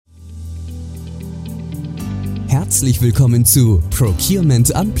Herzlich willkommen zu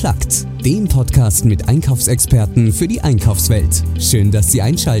Procurement Unplugged, dem Podcast mit Einkaufsexperten für die Einkaufswelt. Schön, dass Sie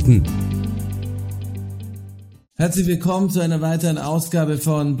einschalten. Herzlich willkommen zu einer weiteren Ausgabe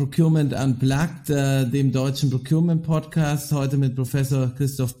von Procurement Unplugged, dem deutschen Procurement Podcast. Heute mit Professor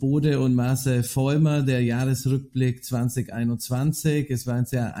Christoph Bode und Marcel Vollmer, der Jahresrückblick 2021. Es war ein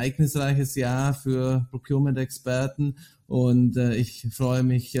sehr ereignisreiches Jahr für Procurement-Experten und ich freue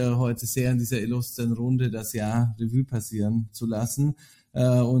mich heute sehr in dieser illustren Runde das Jahr Revue passieren zu lassen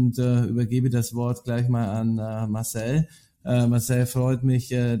und übergebe das Wort gleich mal an Marcel. Marcel, freut mich,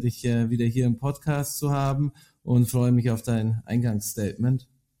 dich wieder hier im Podcast zu haben und freue mich auf dein Eingangsstatement.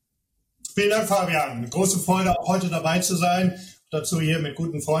 Vielen Dank, Fabian. Große Freude, auch heute dabei zu sein. Dazu hier mit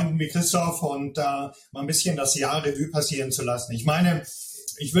guten Freunden wie Christoph und mal ein bisschen das Jahr Revue passieren zu lassen. Ich meine,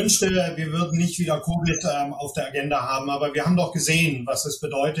 ich wünschte, wir würden nicht wieder Covid auf der Agenda haben, aber wir haben doch gesehen, was es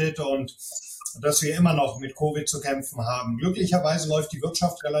bedeutet und dass wir immer noch mit Covid zu kämpfen haben. Glücklicherweise läuft die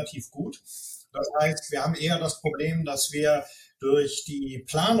Wirtschaft relativ gut. Das heißt, wir haben eher das Problem, dass wir durch die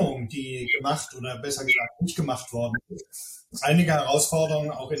Planung, die gemacht oder besser gesagt nicht gemacht worden ist, einige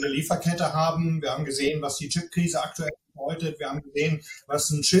Herausforderungen auch in der Lieferkette haben. Wir haben gesehen, was die Chipkrise aktuell bedeutet. Wir haben gesehen, was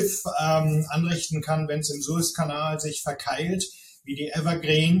ein Schiff anrichten kann, wenn es im Suezkanal sich verkeilt, wie die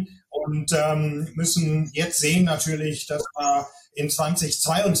Evergreen. Und müssen jetzt sehen natürlich, dass wir in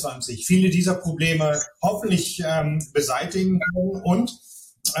 2022 viele dieser Probleme hoffentlich beseitigen können. Und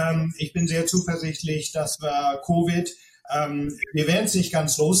ich bin sehr zuversichtlich, dass wir Covid, wir werden es nicht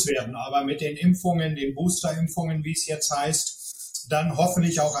ganz loswerden, aber mit den Impfungen, den Booster-Impfungen, wie es jetzt heißt, dann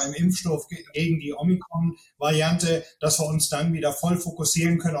hoffentlich auch einem Impfstoff gegen die Omikron-Variante, dass wir uns dann wieder voll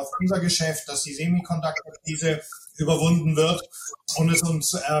fokussieren können auf unser Geschäft, dass die Semiconductor-Krise überwunden wird und es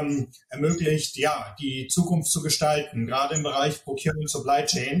uns ermöglicht, ja, die Zukunft zu gestalten, gerade im Bereich Procurement Supply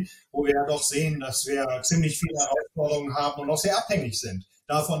Chain, wo wir ja doch sehen, dass wir ziemlich viele Herausforderungen haben und auch sehr abhängig sind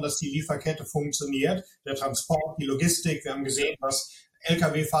davon, dass die Lieferkette funktioniert, der Transport, die Logistik. Wir haben gesehen, was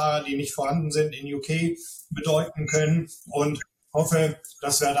Lkw-Fahrer, die nicht vorhanden sind in UK, bedeuten können und hoffe,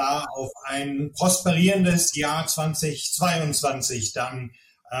 dass wir da auf ein prosperierendes Jahr 2022 dann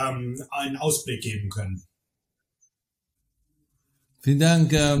einen Ausblick geben können. Vielen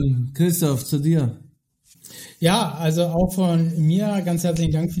Dank. Christoph, zu dir. Ja, also auch von mir ganz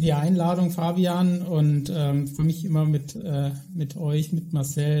herzlichen Dank für die Einladung, Fabian, und für mich immer mit euch, mit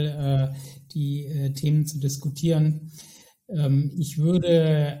Marcel, die Themen zu diskutieren. Ich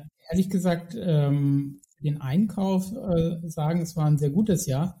würde ehrlich gesagt den Einkauf sagen, es war ein sehr gutes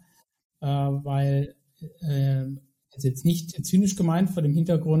Jahr, weil es jetzt nicht zynisch gemeint vor dem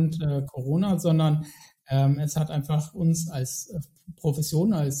Hintergrund Corona, sondern es hat einfach uns als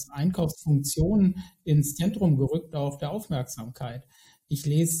Profession, als Einkaufsfunktion ins Zentrum gerückt, auf der Aufmerksamkeit. Ich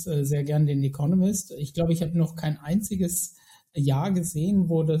lese sehr gern den Economist. Ich glaube, ich habe noch kein einziges Jahr gesehen,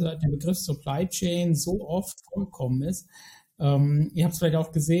 wo der Begriff Supply Chain so oft vorgekommen ist. Ihr habt es vielleicht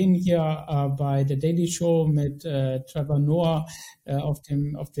auch gesehen hier bei der Daily Show mit Trevor Noah auf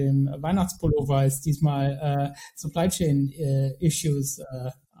dem Weihnachtspullover ist diesmal Supply Chain Issues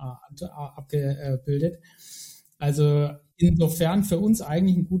abgebildet. Also insofern für uns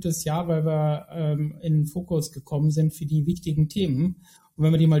eigentlich ein gutes Jahr, weil wir in den Fokus gekommen sind für die wichtigen Themen. Und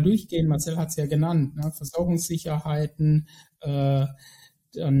wenn wir die mal durchgehen, Marcel hat es ja genannt, ne, Versorgungssicherheiten,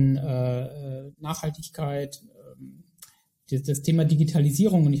 dann Nachhaltigkeit, das Thema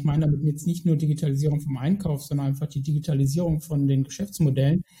Digitalisierung. Und ich meine damit jetzt nicht nur Digitalisierung vom Einkauf, sondern einfach die Digitalisierung von den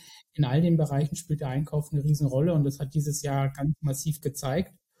Geschäftsmodellen. In all den Bereichen spielt der Einkauf eine Riesenrolle und das hat dieses Jahr ganz massiv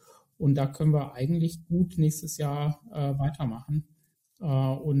gezeigt. Und da können wir eigentlich gut nächstes Jahr weitermachen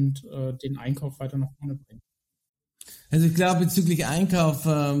und den Einkauf weiter nach vorne bringen. Also ich glaube, bezüglich Einkauf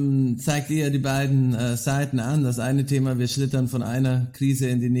zeigt ihr die beiden Seiten an. Das eine Thema, wir schlittern von einer Krise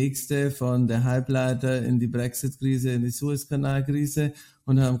in die nächste, von der Halbleiter in die Brexit-Krise, in die Suezkanal-Krise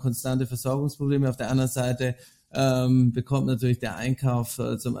und haben konstante Versorgungsprobleme. Auf der anderen Seite bekommt natürlich der Einkauf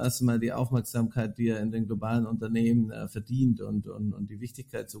zum ersten Mal die Aufmerksamkeit, die er in den globalen Unternehmen verdient und die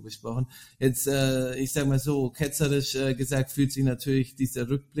Wichtigkeit zugesprochen. Jetzt, ich sage mal so, ketzerisch gesagt, fühlt sich natürlich dieser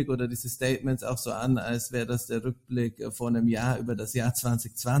Rückblick oder diese Statements auch so an, als wäre das der Rückblick vor einem Jahr über das Jahr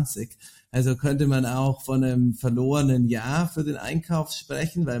 2020. Also könnte man auch von einem verlorenen Jahr für den Einkauf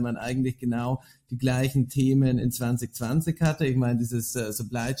sprechen, weil man eigentlich genau die gleichen Themen in 2020 hatte. Ich meine, dieses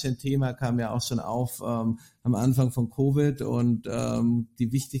Supply Chain Thema kam ja auch schon auf am Anfang von Covid und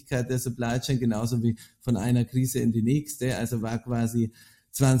die Wichtigkeit der Supply Chain genauso wie von einer Krise in die nächste. Also war quasi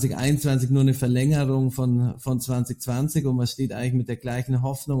 2021 nur eine Verlängerung von 2020 und man steht eigentlich mit der gleichen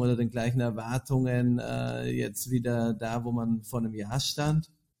Hoffnung oder den gleichen Erwartungen jetzt wieder da, wo man vor einem Jahr stand?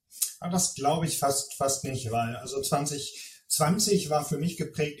 Das glaube ich fast nicht, weil also 2020 war für mich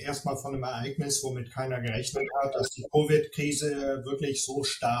geprägt erstmal von einem Ereignis, womit keiner gerechnet hat, dass die Covid-Krise wirklich so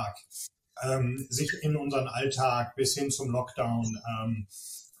stark sich in unseren Alltag bis hin zum Lockdown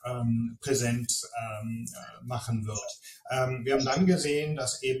präsent machen wird. Wir haben dann gesehen,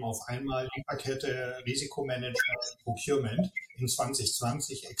 dass eben auf einmal Lieferkette, Risikomanagement, Procurement in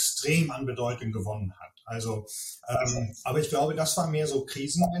 2020 extrem an Bedeutung gewonnen hat. Also, aber ich glaube, das war mehr so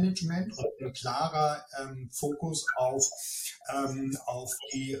Krisenmanagement und ein klarer Fokus auf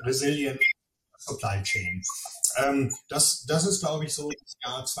die Resilient Supply Chain. Das ist, glaube ich, so das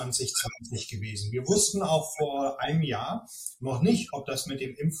Jahr 2020 gewesen. Wir wussten auch vor einem Jahr noch nicht, ob das mit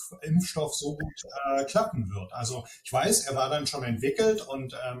dem Impfstoff so gut klappen wird. Also ich weiß, er war dann schon entwickelt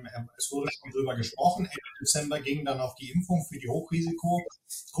und es wurde schon drüber gesprochen. Ende Dezember ging dann auch die Impfung für die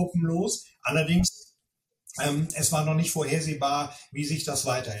Hochrisikogruppen los. Allerdings es war noch nicht vorhersehbar, wie sich das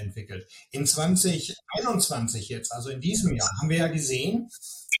weiterentwickelt. In 2021 jetzt, also in diesem Jahr, haben wir ja gesehen,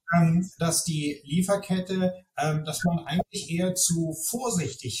 dass die Lieferkette, dass man eigentlich eher zu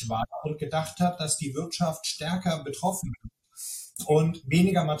vorsichtig war und gedacht hat, dass die Wirtschaft stärker betroffen wird und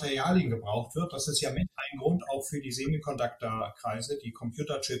weniger Materialien gebraucht wird. Das ist ja mit ein Grund auch für die Semiconductor-Kreise, die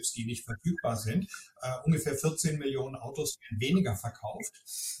Computerchips, die nicht verfügbar sind. Ungefähr 14 Millionen Autos werden weniger verkauft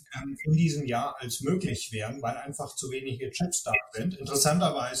in diesem Jahr, als möglich wären, weil einfach zu wenige Chips da sind.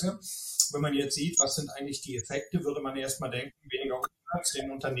 Interessanterweise, wenn man jetzt sieht, was sind eigentlich die Effekte, würde man erstmal denken, weniger Umsatz,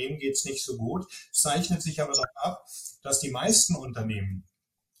 den Unternehmen geht es nicht so gut. Es zeichnet sich aber doch ab, dass die meisten Unternehmen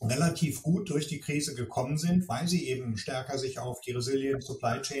relativ gut durch die Krise gekommen sind, weil sie eben stärker sich auf die Resilient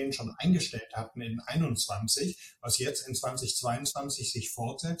Supply Chain schon eingestellt hatten in 2021, was jetzt in 2022 sich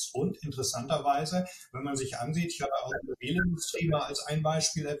fortsetzt. Und interessanterweise, wenn man sich ansieht, ich habe auch die Automobilindustrie mal als ein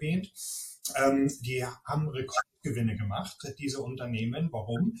Beispiel erwähnt, die haben Rekordgewinne gemacht, diese Unternehmen.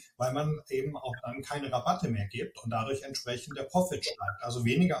 Warum? Weil man eben auch dann keine Rabatte mehr gibt und dadurch entsprechend der Profit steigt. Also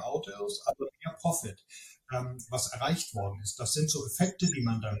weniger Autos, aber mehr Profit, was erreicht worden ist. Das sind so Effekte, die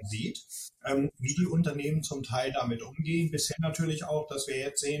man dann sieht, wie die Unternehmen zum Teil damit umgehen, bis hin natürlich auch, dass wir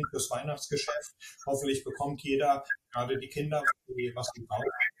jetzt sehen, fürs Weihnachtsgeschäft, hoffentlich bekommt jeder, gerade die Kinder, was sie brauchen.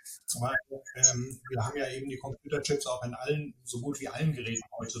 Weil wir haben ja eben die Computerchips auch in allen, so gut wie allen Geräten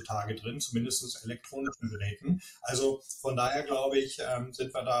heutzutage drin, zumindest elektronischen Geräten. Also von daher glaube ich,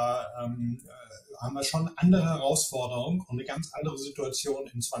 sind wir da, haben wir schon andere Herausforderungen und eine ganz andere Situation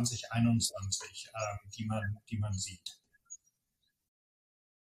in 2021, die man sieht.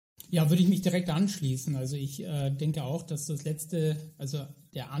 Ja, würde ich mich direkt anschließen. Also ich denke auch, dass also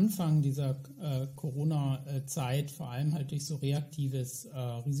der Anfang dieser Corona-Zeit vor allem halt durch so reaktives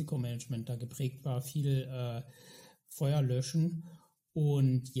Risikomanagement da geprägt war, viel Feuer löschen.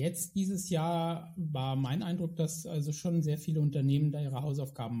 Und jetzt dieses Jahr war mein Eindruck, dass also schon sehr viele Unternehmen da ihre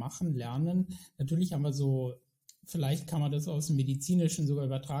Hausaufgaben machen, lernen. Natürlich haben wir so, vielleicht kann man das aus dem Medizinischen sogar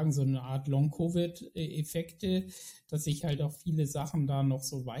übertragen, so eine Art Long-Covid-Effekte, dass sich halt auch viele Sachen da noch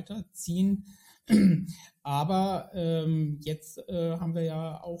so weiterziehen. Aber jetzt haben wir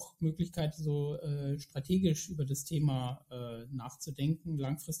ja auch Möglichkeit, so strategisch über das Thema nachzudenken,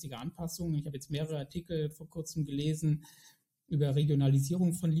 langfristige Anpassungen. Ich habe jetzt mehrere Artikel vor kurzem gelesen über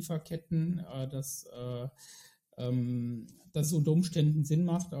Regionalisierung von Lieferketten, dass das unter Umständen Sinn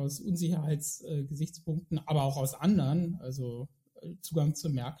macht aus Unsicherheitsgesichtspunkten, aber auch aus anderen, also Zugang zu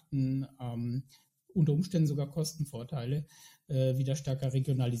Märkten, unter Umständen sogar Kostenvorteile, wieder stärker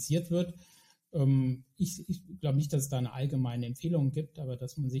regionalisiert wird. Ich glaube nicht, dass es da eine allgemeine Empfehlung gibt, aber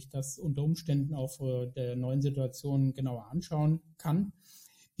dass man sich das unter Umständen auch vor der neuen Situation genauer anschauen kann.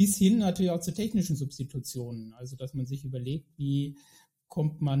 Bis hin natürlich auch zu technischen Substitutionen, also dass man sich überlegt, wie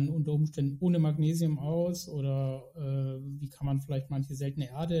kommt man unter Umständen ohne Magnesium aus oder wie kann man vielleicht manche seltene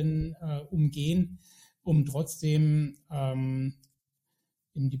Erden umgehen, um trotzdem eben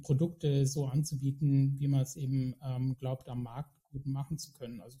die Produkte so anzubieten, wie man es eben glaubt, am Markt gut machen zu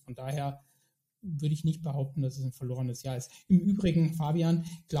können. Also von daher würde ich nicht behaupten, dass es ein verlorenes Jahr ist. Im Übrigen, Fabian,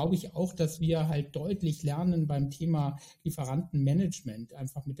 glaube ich auch, dass wir halt deutlich lernen beim Thema Lieferantenmanagement,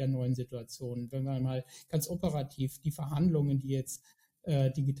 einfach mit der neuen Situation. Wenn wir mal ganz operativ die Verhandlungen, die jetzt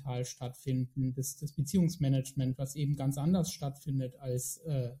digital stattfinden, das Beziehungsmanagement, was eben ganz anders stattfindet als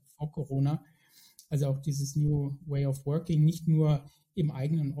vor Corona. Also auch dieses New Way of Working, nicht nur im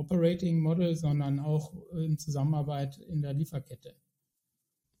eigenen Operating Model, sondern auch in Zusammenarbeit in der Lieferkette.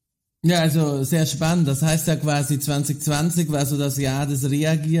 Ja, also sehr spannend. Das heißt ja quasi 2020 war so das Jahr des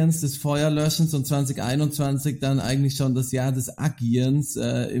Reagierens, des Feuerlöschens und 2021 dann eigentlich schon das Jahr des Agierens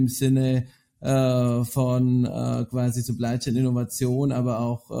im Sinne von quasi Supply Chain Innovation, aber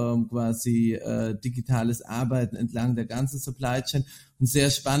auch quasi digitales Arbeiten entlang der ganzen Supply Chain. Und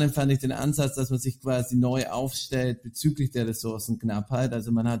sehr spannend fand ich den Ansatz, dass man sich quasi neu aufstellt bezüglich der Ressourcenknappheit.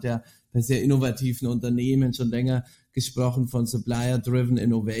 Also man hat ja bei sehr innovativen Unternehmen schon länger gesprochen von Supplier-Driven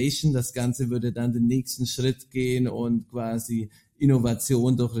Innovation. Das Ganze würde dann den nächsten Schritt gehen und quasi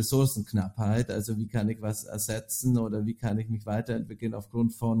Innovation durch Ressourcenknappheit. Also wie kann ich was ersetzen oder wie kann ich mich weiterentwickeln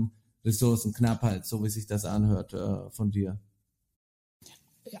aufgrund von Ressourcenknappheit, so wie sich das anhört von dir.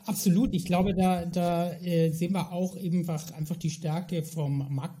 Ja, absolut. Ich glaube, da sehen wir auch eben einfach die Stärke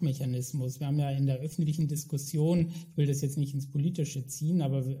vom Marktmechanismus. Wir haben ja in der öffentlichen Diskussion, ich will das jetzt nicht ins Politische ziehen,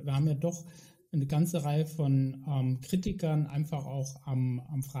 aber wir haben ja doch eine ganze Reihe von Kritikern einfach auch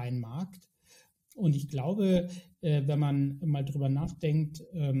am freien Markt. Und ich glaube, wenn man mal drüber nachdenkt,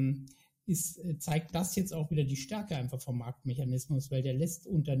 zeigt das jetzt auch wieder die Stärke einfach vom Marktmechanismus, weil der lässt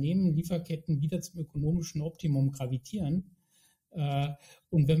Unternehmen, Lieferketten wieder zum ökonomischen Optimum gravitieren.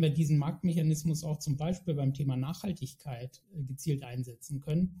 Und wenn wir diesen Marktmechanismus auch zum Beispiel beim Thema Nachhaltigkeit gezielt einsetzen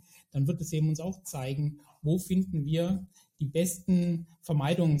können, dann wird es eben uns auch zeigen, wo finden wir die besten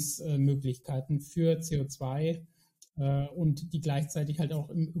Vermeidungsmöglichkeiten für CO2 und die gleichzeitig halt auch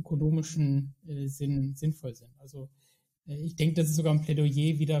im ökonomischen Sinn sinnvoll sind. Also ich denke, das ist sogar ein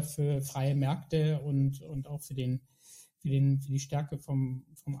Plädoyer wieder für freie Märkte und auch für die Stärke von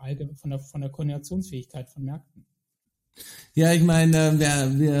der Koordinationsfähigkeit von Märkten. Ja, ich meine,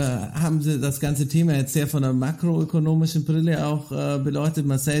 wir haben das ganze Thema jetzt sehr von einer makroökonomischen Brille auch beleuchtet.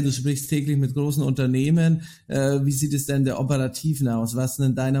 Marcel, du sprichst täglich mit großen Unternehmen. Wie sieht es denn der Operativen aus? Was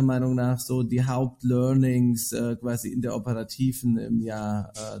sind deiner Meinung nach so die Hauptlearnings quasi in der Operativen im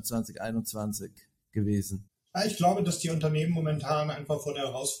Jahr 2021 gewesen? Ja, ich glaube, dass die Unternehmen momentan einfach vor der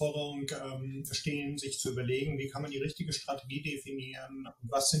Herausforderung stehen, sich zu überlegen, wie kann man die richtige Strategie definieren und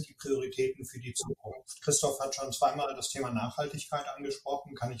was sind die Prioritäten für die Zukunft. Christoph hat schon zweimal das Thema Nachhaltigkeit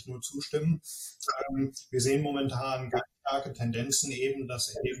angesprochen, kann ich nur zustimmen. Wir sehen momentan ganz starke Tendenzen eben, dass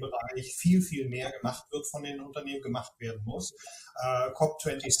in dem Bereich viel, viel mehr gemacht wird von den Unternehmen, gemacht werden muss.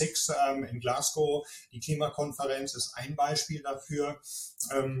 COP26 in Glasgow, die Klimakonferenz, ist ein Beispiel dafür,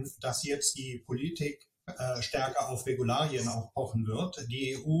 dass jetzt die Politik stärker auf Regularien auch pochen wird.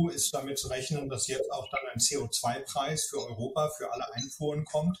 Die EU ist damit zu rechnen, dass jetzt auch dann ein CO2-Preis für Europa, für alle Einfuhren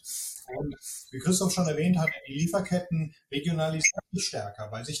kommt. Und wie Christoph schon erwähnt hat, die Lieferketten regionalisieren sich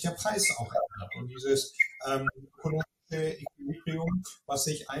stärker, weil sich der Preis auch ändert. Und dieses ökonomische Equilibrium, was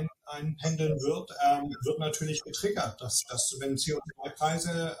sich einpendeln wird, wird natürlich getriggert, dass wenn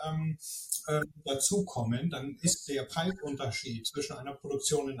CO2-Preise dazukommen, dann ist der Preisunterschied zwischen einer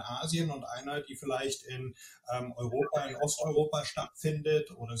Produktion in Asien und einer, die vielleicht in Europa, in Osteuropa stattfindet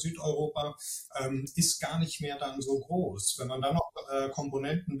oder Südeuropa, ist gar nicht mehr dann so groß. Wenn man dann noch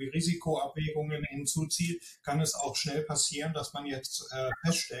Komponenten wie Risikoabwägungen hinzuzieht, kann es auch schnell passieren, dass man jetzt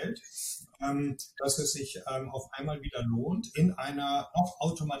feststellt, dass es sich auf einmal wieder lohnt, in einer noch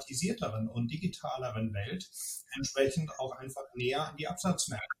automatisierteren und digitaleren Welt entsprechend auch einfach näher an die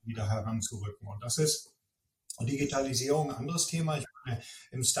Absatzmärkte wieder heranzurücken. Und das ist Digitalisierung ein anderes Thema. Ich meine,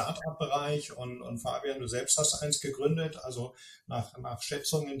 im Start-up-Bereich und Fabian, du selbst hast eins gegründet. Also nach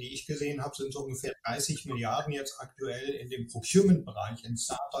Schätzungen, die ich gesehen habe, sind so ungefähr 30 Milliarden jetzt aktuell in dem Procurement-Bereich in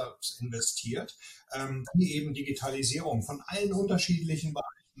Startups investiert, die eben Digitalisierung von allen unterschiedlichen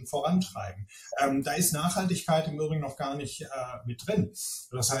Bereichen vorantreiben. Da ist Nachhaltigkeit im Übrigen noch gar nicht mit drin.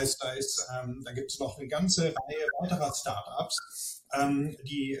 Das heißt, da gibt es noch eine ganze Reihe weiterer Startups,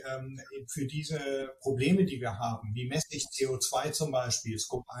 die für diese Probleme, die wir haben, wie messe ich CO2 zum Beispiel,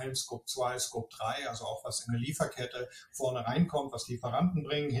 Scope 1, Scope 2, Scope 3, also auch was in der Lieferkette vorne reinkommt, was Lieferanten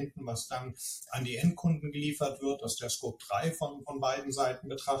bringen, hinten was dann an die Endkunden geliefert wird, das ist der Scope 3 von beiden Seiten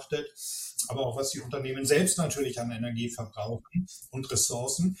betrachtet, aber auch was die Unternehmen selbst natürlich an Energie verbrauchen und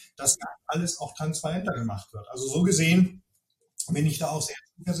Ressourcen, dass alles auch transparenter gemacht wird. Also so gesehen bin ich da auch sehr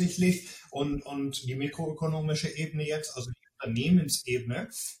zuversichtlich und die mikroökonomische Ebene jetzt, also die Unternehmensebene,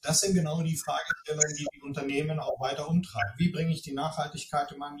 das sind genau die Fragestellungen, die die Unternehmen auch weiter umtreiben. Wie bringe ich die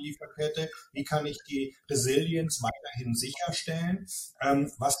Nachhaltigkeit in meine Lieferkette? Wie kann ich die Resilienz weiterhin sicherstellen?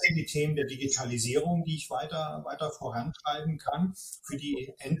 Was sind die Themen der Digitalisierung, die ich weiter vorantreiben kann für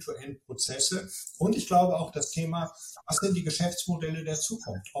die End-to-End-Prozesse? Und ich glaube auch das Thema, was sind die Geschäftsmodelle der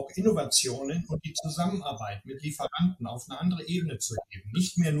Zukunft? Auch Innovationen und die Zusammenarbeit mit Lieferanten auf eine andere Ebene zu heben.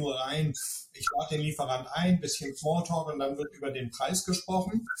 Nicht mehr nur rein, ich lade den Lieferant ein, bisschen Smalltalk und dann wird über den Preis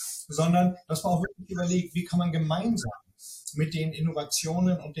gesprochen, sondern dass man auch wirklich überlegt, wie kann man gemeinsam mit den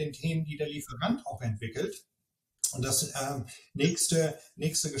Innovationen und den Themen, die der Lieferant auch entwickelt, das nächste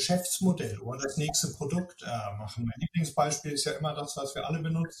Geschäftsmodell oder das nächste Produkt machen. Mein Lieblingsbeispiel ist ja immer das, was wir alle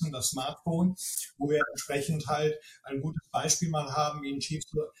benutzen, das Smartphone, wo wir entsprechend halt ein gutes Beispiel mal haben, wie ein Chief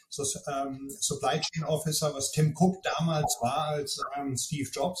Supply Chain Officer, was Tim Cook damals war, als Steve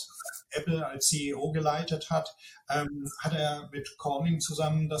Jobs Apple als CEO geleitet hat, hat er mit Corning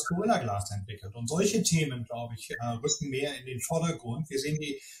zusammen das Gorilla Glas entwickelt. Und solche Themen, glaube ich, rücken mehr in den Vordergrund. Wir sehen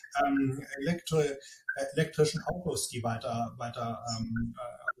die elektrischen Autos, die weiter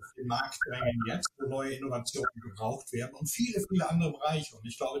auf den Markt drängen jetzt, wo neue Innovationen gebraucht werden und viele, viele andere Bereiche. Und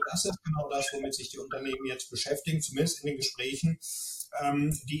ich glaube, das ist genau das, womit sich die Unternehmen jetzt beschäftigen, zumindest in den Gesprächen,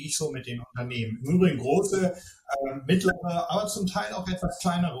 die ich so mit den Unternehmen. Im Übrigen große, mittlere, aber zum Teil auch etwas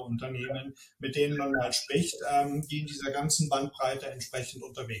kleinere Unternehmen, mit denen man mal spricht, die in dieser ganzen Bandbreite entsprechend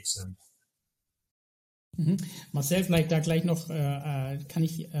unterwegs sind. Marcel, vielleicht da gleich noch, kann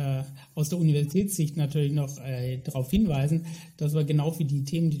ich aus der Universitätssicht natürlich noch darauf hinweisen, dass wir genau für die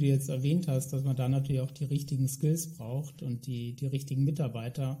Themen, die du jetzt erwähnt hast, dass man da natürlich auch die richtigen Skills braucht und die richtigen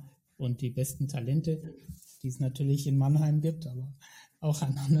Mitarbeiter und die besten Talente, die es natürlich in Mannheim gibt, aber auch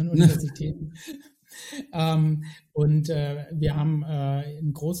an anderen Universitäten. Wir haben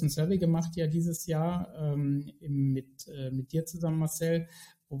einen großen Survey gemacht ja dieses Jahr mit dir zusammen, Marcel,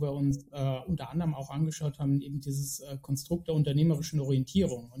 wo wir uns unter anderem auch angeschaut haben, eben dieses Konstrukt der unternehmerischen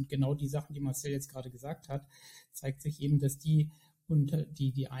Orientierung. Und genau die Sachen, die Marcel jetzt gerade gesagt hat, zeigt sich eben, dass die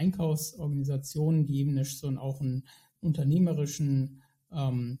Einkaufsorganisationen, die eben schon auch einen unternehmerischen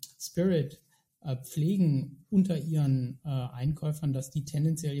Spirit pflegen unter ihren Einkäufern, dass die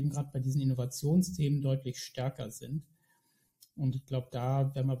tendenziell eben gerade bei diesen Innovationsthemen deutlich stärker sind. Und ich glaube,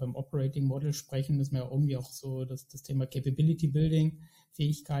 da, wenn wir beim Operating Model sprechen, müssen wir ja irgendwie auch so das Thema Capability Building,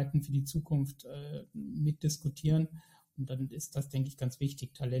 Fähigkeiten für die Zukunft mitdiskutieren. Und dann ist das, denke ich, ganz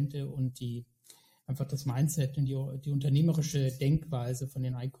wichtig, Talente und einfach das Mindset und die unternehmerische Denkweise von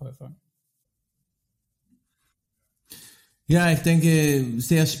den Einkäufern. Ja, ich denke,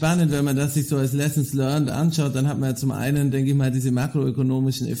 sehr spannend, wenn man das sich so als Lessons Learned anschaut, dann hat man ja zum einen, denke ich mal, diese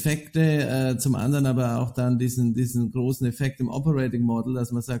makroökonomischen Effekte, zum anderen aber auch dann diesen großen Effekt im Operating Model,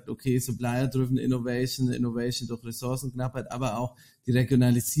 dass man sagt, okay, Supplier-driven Innovation durch Ressourcenknappheit, aber auch die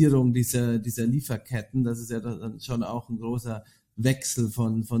Regionalisierung dieser Lieferketten, das ist ja dann schon auch ein großer Wechsel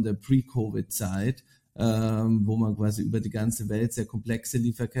von der Pre-Covid-Zeit, wo man quasi über die ganze Welt sehr komplexe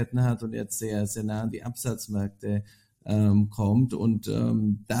Lieferketten hat und jetzt sehr, sehr nah an die Absatzmärkte kommt und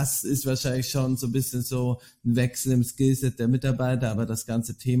das ist wahrscheinlich schon so ein bisschen so ein Wechsel im Skillset der Mitarbeiter, aber das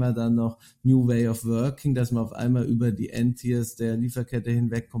ganze Thema dann noch New Way of Working, dass man auf einmal über die Endtiers der Lieferkette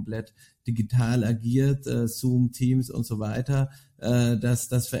hinweg komplett digital agiert, Zoom, Teams und so weiter,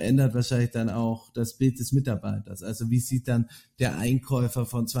 das verändert wahrscheinlich dann auch das Bild des Mitarbeiters. Also wie sieht dann der Einkäufer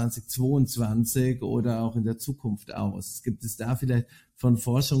von 2022 oder auch in der Zukunft aus? Gibt es da vielleicht von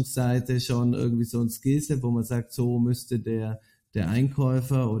Forschungsseite schon irgendwie so ein Skillset, wo man sagt, so müsste der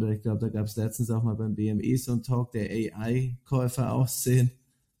Einkäufer oder ich glaube, da gab es letztens auch mal beim BME so einen Talk, der AI-Käufer aussehen?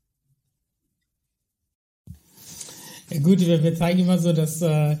 Ja gut, wir zeigen immer so, dass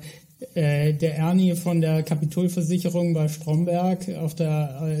der Ernie von der Kapitolversicherung bei Stromberg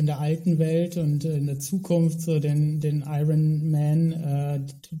in der alten Welt und in der Zukunft so den Iron Man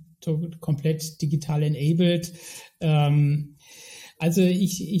komplett digital enabled. Also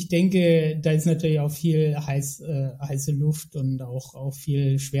ich denke, da ist natürlich auch viel heiße Luft und auch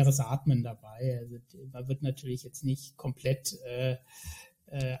viel schweres Atmen dabei. Also man wird natürlich jetzt nicht komplett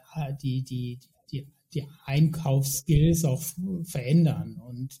die Einkaufsskills auch verändern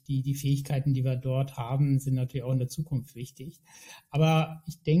und die Fähigkeiten, die wir dort haben, sind natürlich auch in der Zukunft wichtig. Aber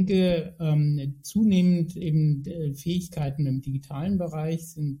ich denke, zunehmend eben Fähigkeiten im digitalen Bereich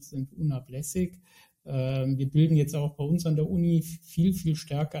sind unablässig. Wir bilden jetzt auch bei uns an der Uni viel, viel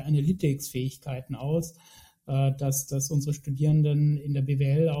stärker Analytics-Fähigkeiten aus, dass unsere Studierenden in der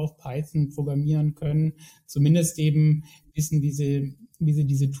BWL auch Python programmieren können, zumindest eben wissen, wie sie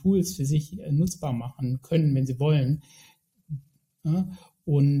diese Tools für sich nutzbar machen können, wenn sie wollen. Ja,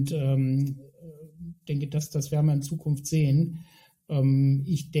 und denke, das werden wir in Zukunft sehen.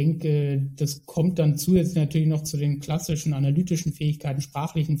 Ich denke, das kommt dann zusätzlich natürlich noch zu den klassischen analytischen Fähigkeiten,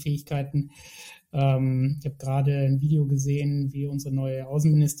 sprachlichen Fähigkeiten. Ich habe gerade ein Video gesehen, wie unsere neue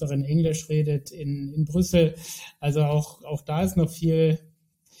Außenministerin Englisch redet in Brüssel. Also auch da ist noch viel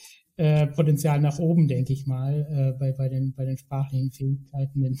Potenzial nach oben, denke ich mal, bei den sprachlichen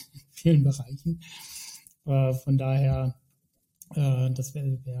Fähigkeiten in vielen Bereichen. Von daher, das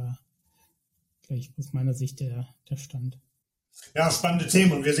wäre, glaube ich, aus meiner Sicht der Stand. Ja, spannende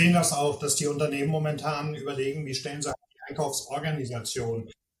Themen. Und wir sehen das auch, dass die Unternehmen momentan überlegen, wie stellen sie die Einkaufsorganisation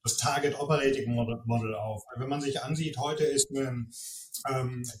das Target Operating Model auf. Wenn man sich ansieht, heute ist ein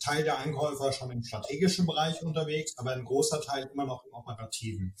Teil der Einkäufer schon im strategischen Bereich unterwegs, aber ein großer Teil immer noch im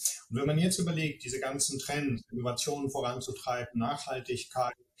operativen. Und wenn man jetzt überlegt, diese ganzen Trends, Innovationen voranzutreiben,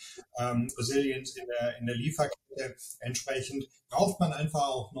 Nachhaltigkeit, Resilienz in der Lieferkette, entsprechend braucht man einfach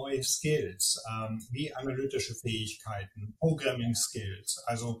auch neue Skills, wie analytische Fähigkeiten, Programming Skills.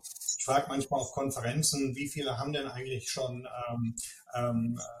 Also ich frage manchmal auf Konferenzen, wie viele haben denn eigentlich schon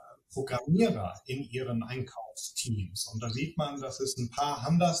Programmierer in ihren Einkaufsteams. Und da sieht man, dass es ein paar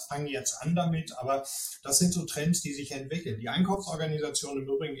haben das, fangen jetzt an damit, aber das sind so Trends, die sich entwickeln. Die Einkaufsorganisation im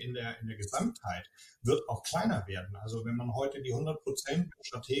Übrigen in der Gesamtheit wird auch kleiner werden. Also wenn man heute die 100%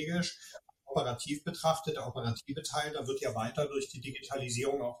 strategisch operativ betrachtet, der operative Teil, da wird ja weiter durch die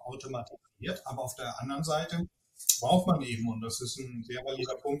Digitalisierung auch automatisiert. Aber auf der anderen Seite braucht man eben, und das ist ein sehr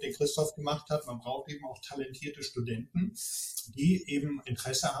valider Punkt, den Christoph gemacht hat, man braucht eben auch talentierte Studenten, die eben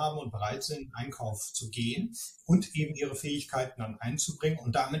Interesse haben und bereit sind, in den Einkauf zu gehen und eben ihre Fähigkeiten dann einzubringen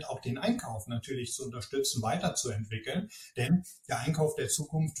und damit auch den Einkauf natürlich zu unterstützen, weiterzuentwickeln. Denn der Einkauf der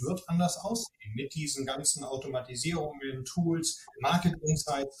Zukunft wird anders aussehen mit diesen ganzen Automatisierungen, Tools, Market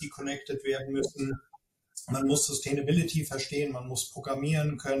Insights, die connected werden müssen. Man muss Sustainability verstehen, man muss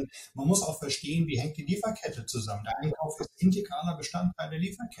programmieren können, man muss auch verstehen, wie hängt die Lieferkette zusammen. Der Einkauf ist integraler Bestandteil der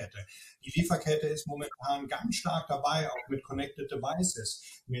Lieferkette. Die Lieferkette ist momentan ganz stark dabei, auch mit Connected Devices,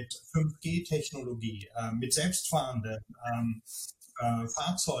 mit 5G-Technologie, mit selbstfahrenden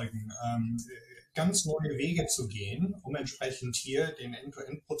Fahrzeugen, ganz neue Wege zu gehen, um entsprechend hier den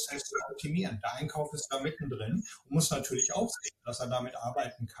End-to-End-Prozess zu optimieren. Der Einkauf ist da mittendrin und muss natürlich auch sehen, dass er damit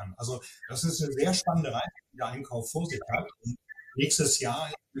arbeiten kann. Also das ist eine sehr spannende Reise, die der Einkauf vor sich hat. Und nächstes Jahr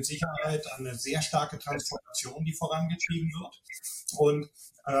ist mit Sicherheit eine sehr starke Transformation, die vorangetrieben wird. Und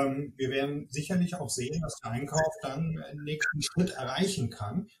wir werden sicherlich auch sehen, dass der Einkauf dann den nächsten Schritt erreichen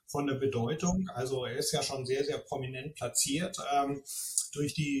kann von der Bedeutung. Also er ist ja schon sehr, sehr prominent platziert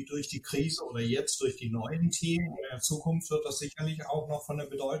durch die Krise oder jetzt durch die neuen Themen. In der Zukunft wird das sicherlich auch noch von der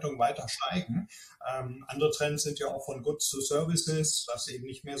Bedeutung weiter steigen. Andere Trends sind ja auch von Goods to Services, dass eben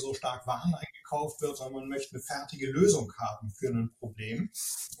nicht mehr so stark Waren eingekauft wird, sondern man möchte eine fertige Lösung haben für ein Problem.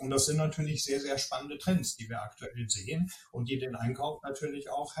 Und das sind natürlich sehr, sehr spannende Trends, die wir aktuell sehen und die den Einkauf natürlich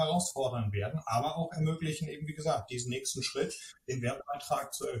auch herausfordern werden, aber auch ermöglichen eben, wie gesagt, diesen nächsten Schritt, den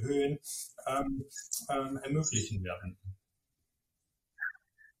Wertbeitrag zu erhöhen, ermöglichen werden.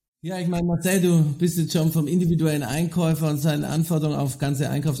 Ja, ich meine, Marcel, du bist jetzt schon vom individuellen Einkäufer und seinen Anforderungen auf ganze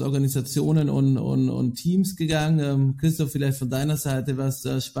Einkaufsorganisationen und Teams gegangen. Christoph, vielleicht von deiner Seite, was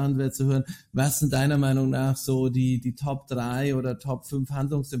spannend wäre zu hören. Was sind deiner Meinung nach so die Top 3 oder Top 5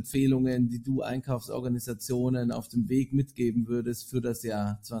 Handlungsempfehlungen, die du Einkaufsorganisationen auf dem Weg mitgeben würdest für das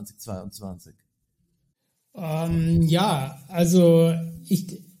Jahr 2022? Ja, also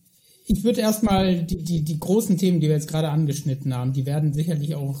ich würde erstmal die großen Themen, die wir jetzt gerade angeschnitten haben, die werden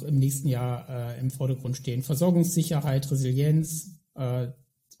sicherlich auch im nächsten Jahr im Vordergrund stehen. Versorgungssicherheit, Resilienz,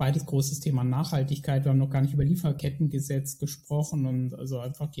 zweites großes Thema Nachhaltigkeit. Wir haben noch gar nicht über Lieferkettengesetz gesprochen und also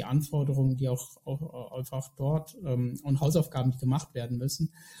einfach die Anforderungen, die auch einfach dort und Hausaufgaben, die gemacht werden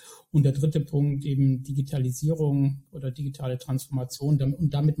müssen. Und der dritte Punkt eben Digitalisierung oder digitale Transformation.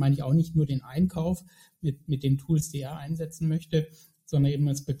 Und damit meine ich auch nicht nur den Einkauf mit den Tools, die er einsetzen möchte, sondern eben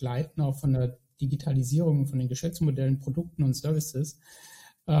als Begleiten auch von der Digitalisierung, von den Geschäftsmodellen, Produkten und Services.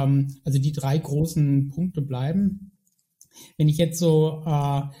 Also die 3 großen Punkte bleiben. Wenn ich jetzt so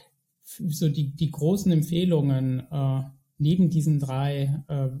die großen Empfehlungen neben diesen 3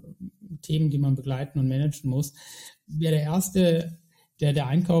 Themen, die man begleiten und managen muss, wäre der erste, der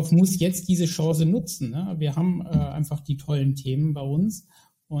Einkauf muss jetzt diese Chance nutzen. Ne? Wir haben einfach die tollen Themen bei uns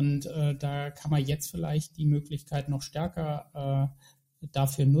und da kann man jetzt vielleicht die Möglichkeit noch stärker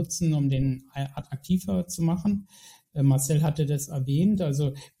dafür nutzen, um den attraktiver zu machen. Marcel hatte das erwähnt,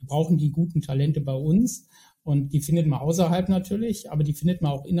 also wir brauchen die guten Talente bei uns und die findet man außerhalb natürlich, aber die findet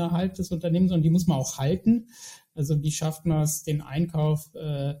man auch innerhalb des Unternehmens und die muss man auch halten. Also wie schafft man es, den Einkauf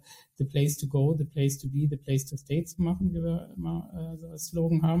the place to go, the place to be, the place to stay zu machen, wie wir immer so als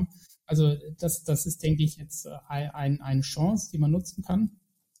Slogan haben. Also das ist, denke ich, jetzt eine Chance, die man nutzen kann.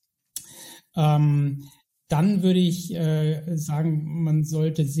 Dann würde ich sagen, man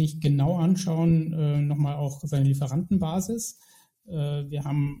sollte sich genau anschauen, nochmal auch seine Lieferantenbasis. Wir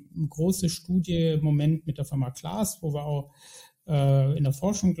haben eine große Studie im Moment mit der Firma Klaas, wo wir auch in der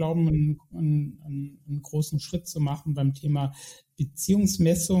Forschung glauben, einen großen Schritt zu machen beim Thema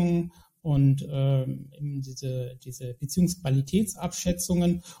Beziehungsmessung und eben diese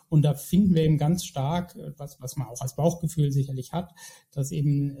Beziehungsqualitätsabschätzungen. Und da finden wir eben ganz stark, was man auch als Bauchgefühl sicherlich hat, dass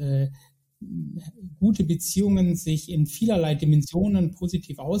eben gute Beziehungen sich in vielerlei Dimensionen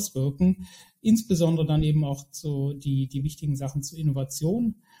positiv auswirken, insbesondere dann eben auch so die wichtigen Sachen zur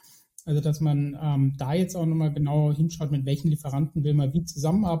Innovation. Also dass man da jetzt auch nochmal genau hinschaut, mit welchen Lieferanten will man wie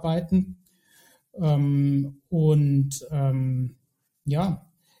zusammenarbeiten.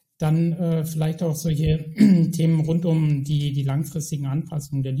 Dann vielleicht auch solche Themen rund um die langfristigen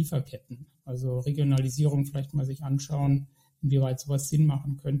Anpassungen der Lieferketten. Also Regionalisierung vielleicht mal sich anschauen, inwieweit sowas Sinn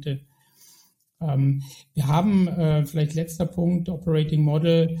machen könnte. Wir haben, vielleicht letzter Punkt, Operating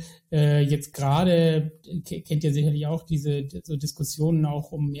Model, jetzt gerade, kennt ihr sicherlich auch diese so Diskussionen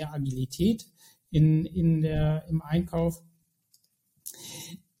auch um mehr Agilität im Einkauf.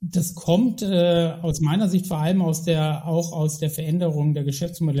 Das kommt aus meiner Sicht vor allem aus der Veränderung der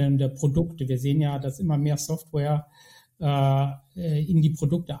Geschäftsmodelle und der Produkte. Wir sehen ja, dass immer mehr Software in die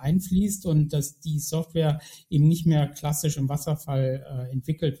Produkte einfließt und dass die Software eben nicht mehr klassisch im Wasserfall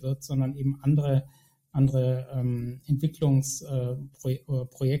entwickelt wird, sondern eben andere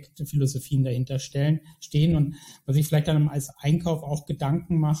Entwicklungsprojekte, Philosophien dahinter stehen und was ich vielleicht dann als Einkauf auch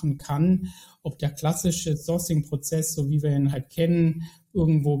Gedanken machen kann, ob der klassische Sourcing-Prozess, so wie wir ihn halt kennen,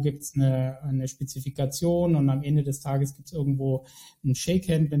 irgendwo gibt es eine Spezifikation und am Ende des Tages gibt es irgendwo ein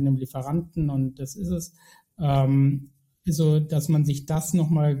Shakehand mit einem Lieferanten und das ist es. Also, dass man sich das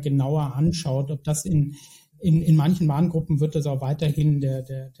nochmal genauer anschaut, ob das in manchen Warengruppen wird das auch weiterhin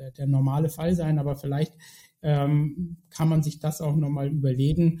der normale Fall sein, aber vielleicht kann man sich das auch nochmal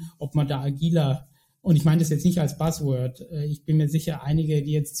überlegen, ob man da agiler, und ich meine das jetzt nicht als Buzzword, ich bin mir sicher, einige,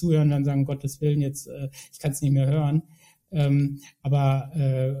 die jetzt zuhören, dann sagen, Gottes Willen, jetzt ich kann es nicht mehr hören, aber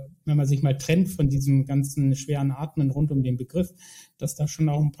wenn man sich mal trennt von diesem ganzen schweren Atmen rund um den Begriff, dass da schon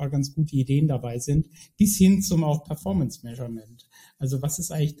auch ein paar ganz gute Ideen dabei sind, bis hin zum auch Performance Measurement. Also was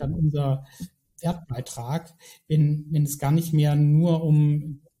ist eigentlich dann unser Wertbeitrag, wenn es gar nicht mehr nur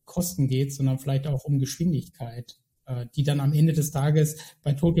um Kosten geht, sondern vielleicht auch um Geschwindigkeit, die dann am Ende des Tages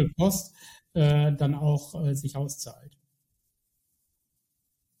bei Total Cost dann auch sich auszahlt.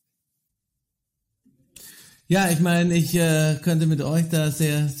 Ja, ich meine, ich könnte mit euch da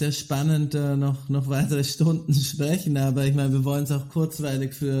sehr, sehr spannend noch weitere Stunden sprechen, aber ich meine, wir wollen es auch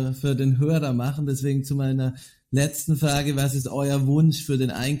kurzweilig für den Hörer machen, deswegen zu meiner letzten Frage, was ist euer Wunsch für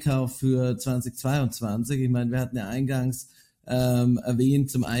den Einkauf für 2022? Ich meine, wir hatten ja eingangs erwähnt,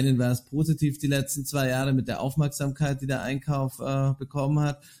 zum einen war es positiv die letzten 2 Jahre mit der Aufmerksamkeit, die der Einkauf bekommen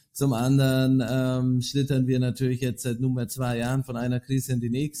hat. Zum anderen schlittern wir natürlich jetzt seit nunmehr 2 Jahren von einer Krise in die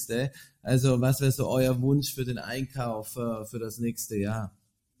nächste. Also was wäre so euer Wunsch für den Einkauf für das nächste Jahr?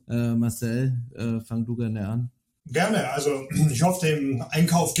 Marcel, fang du gerne an. Gerne. Also ich hoffe, dem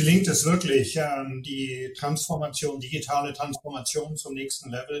Einkauf gelingt es wirklich, die digitale Transformation zum nächsten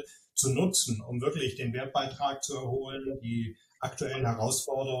Level zu nutzen, um wirklich den Wertbeitrag zu erholen, die aktuellen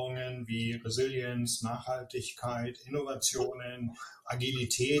Herausforderungen wie Resilienz, Nachhaltigkeit, Innovationen,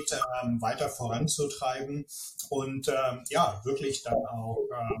 Agilität weiter voranzutreiben und wirklich dann auch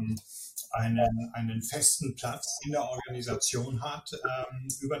einen festen Platz in der Organisation hat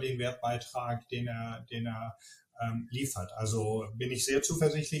über den Wertbeitrag, den er liefert. Also bin ich sehr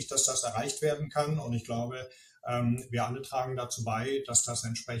zuversichtlich, dass das erreicht werden kann und ich glaube, wir alle tragen dazu bei, dass das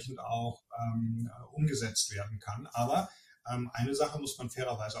entsprechend auch umgesetzt werden kann. Aber eine Sache muss man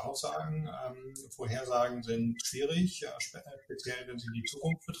fairerweise auch sagen, Vorhersagen sind schwierig, speziell wenn sie die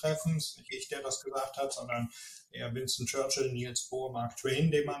Zukunft betreffen. Es ist nicht ich, der das gesagt hat, sondern eher Winston Churchill, Niels Bohr, Mark Twain,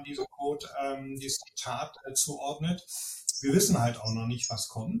 dem man dieses Zitat zuordnet. Wir wissen halt auch noch nicht, was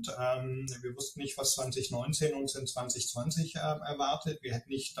kommt. Wir wussten nicht, was 2019 uns in 2020 erwartet. Wir hätten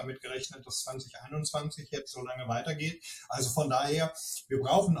nicht damit gerechnet, dass 2021 jetzt so lange weitergeht. Also von daher, wir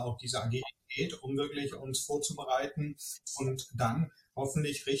brauchen auch diese Agilität, um wirklich uns vorzubereiten und dann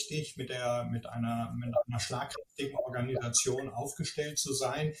hoffentlich richtig mit einer schlagkräftigen Organisation aufgestellt zu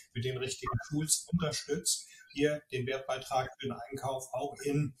sein, mit den richtigen Tools unterstützt, hier den Wertbeitrag für den Einkauf auch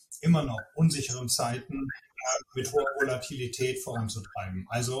in immer noch unsicheren Zeiten mit hoher Volatilität voranzutreiben.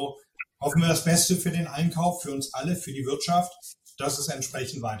 Also hoffen wir das Beste für den Einkauf, für uns alle, für die Wirtschaft, dass es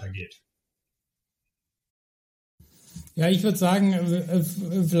entsprechend weitergeht. Ja, ich würde sagen,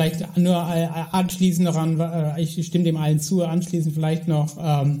 vielleicht nur anschließend noch an, ich stimme dem allen zu, anschließend vielleicht noch,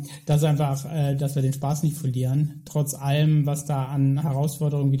 dass wir den Spaß nicht verlieren, trotz allem, was da an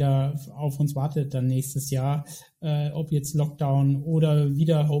Herausforderungen wieder auf uns wartet dann nächstes Jahr, ob jetzt Lockdown oder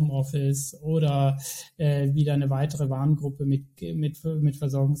wieder Homeoffice oder wieder eine weitere Warengruppe mit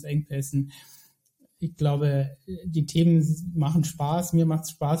Versorgungsengpässen. Ich glaube, die Themen machen Spaß. Mir macht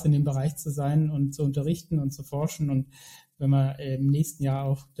es Spaß, in dem Bereich zu sein und zu unterrichten und zu forschen. Und wenn wir im nächsten Jahr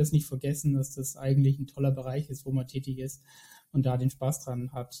auch das nicht vergessen, dass das eigentlich ein toller Bereich ist, wo man tätig ist. und da den Spaß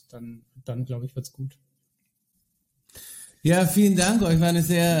dran hat, dann glaube ich, wird's gut. Ja, vielen Dank euch. War eine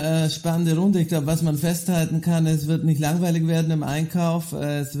sehr spannende Runde. Ich glaube, was man festhalten kann, es wird nicht langweilig werden im Einkauf.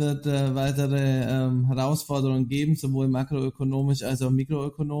 Es wird weitere Herausforderungen geben, sowohl makroökonomisch als auch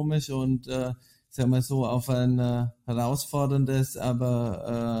mikroökonomisch und sagen wir so auf ein herausforderndes,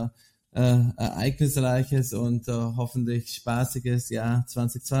 aber ereignisreiches und hoffentlich spaßiges Jahr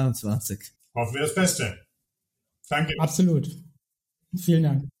 2022. Hoffen wir das Beste. Danke. Absolut. Vielen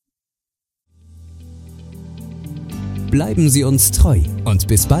Dank. Bleiben Sie uns treu und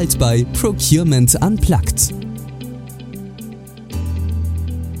bis bald bei Procurement Unplugged.